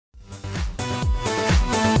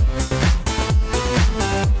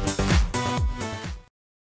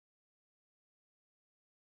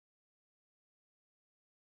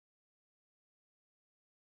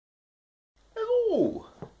Oh,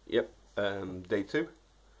 yep. Day 2,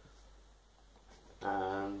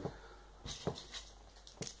 and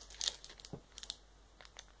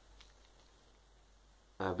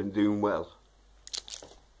I've been doing well.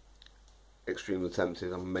 Extremely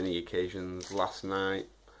tempted on many occasions. Last night,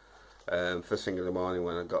 first thing in the morning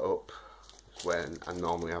when I got up, when I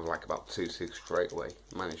normally have like about 2 cigs straight away.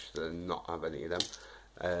 Managed to not have any of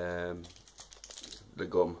them. The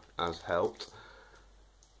gum has helped.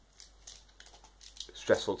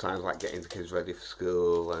 Stressful times like getting the kids ready for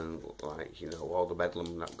school and like, you know, all the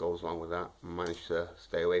bedlam that goes along with that. Managed to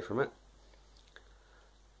stay away from it.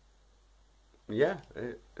 Yeah,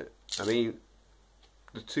 I mean,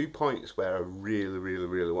 the 2 points where I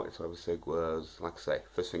really wanted to have a cig was, like I say,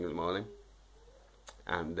 first thing in the morning,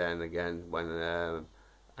 and then again when I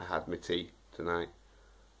had my tea tonight.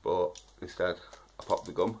 But instead, I popped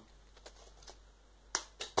the gum,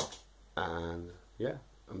 and yeah,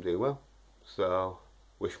 I'm doing well. So,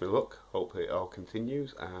 wish me luck. Hopefully, it all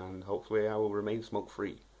continues, and hopefully, I will remain smoke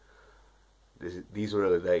free. These are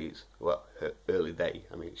early days. Well, early day.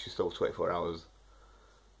 I mean, it's just over 24 hours.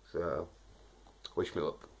 So, wish me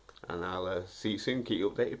luck. And I'll see you soon. Keep you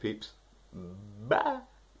updated, peeps. Bye.